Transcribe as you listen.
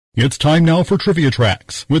It's time now for Trivia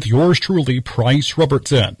Tracks with yours truly, Price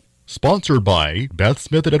Robertson. Sponsored by Beth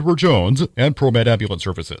Smith and Edward Jones and ProMed Ambulance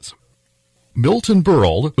Services. Milton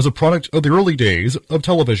Berle was a product of the early days of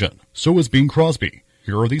television. So was Bing Crosby.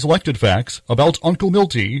 Here are these selected facts about Uncle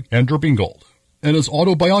Milty and Der Bingold. In his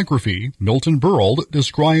autobiography, Milton Berle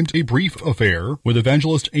described a brief affair with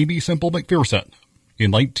evangelist Amy Semple McPherson.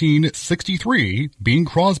 In 1963, Bing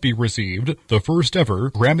Crosby received the first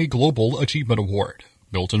ever Grammy Global Achievement Award.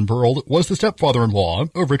 Milton Berle was the stepfather-in-law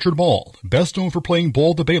of Richard Mall, best known for playing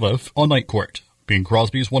Bull the Bailiff on Night Court. Bing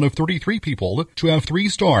Crosby is one of 33 people to have 3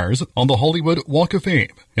 stars on the Hollywood Walk of Fame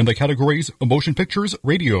in the categories of motion pictures,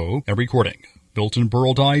 radio, and recording. Milton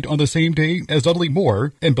Berle died on the same day as Dudley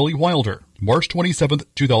Moore and Billy Wilder, March 27,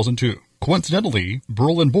 2002. Coincidentally,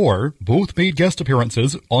 Berle and Moore both made guest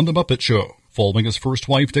appearances on The Muppet Show. Following his first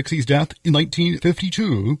wife Dixie's death in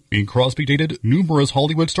 1952, Bing Crosby dated numerous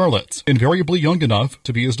Hollywood starlets, invariably young enough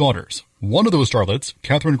to be his daughters. One of those starlets,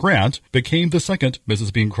 Katharine Grant, became the second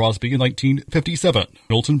Mrs. Bing Crosby in 1957.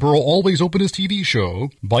 Milton Berle always opened his TV show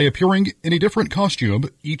by appearing in a different costume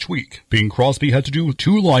each week. Bing Crosby had to do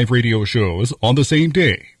 2 live radio shows on the same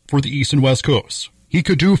day for the East and West Coasts. He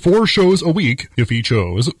could do 4 shows a week if he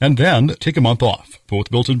chose, and then take a month off. Both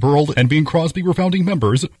Milton Berle and Bing Crosby were founding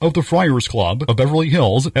members of the Friars Club of Beverly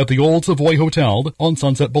Hills at the Old Savoy Hotel on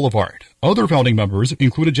Sunset Boulevard. Other founding members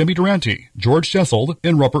included Jimmy Durante, George Jessel,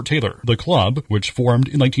 and Robert Taylor. The club, which formed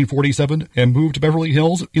in 1947 and moved to Beverly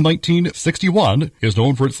Hills in 1961, is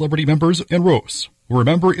known for its celebrity members and roasts, where a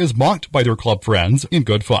member is mocked by their club friends in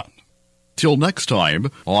good fun. Till next time,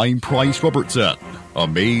 I'm Price Robertson.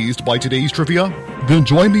 Amazed by today's trivia? Then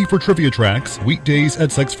join me for Trivia Tracks weekdays at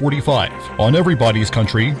 6:45 on Everybody's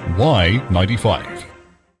Country Y95.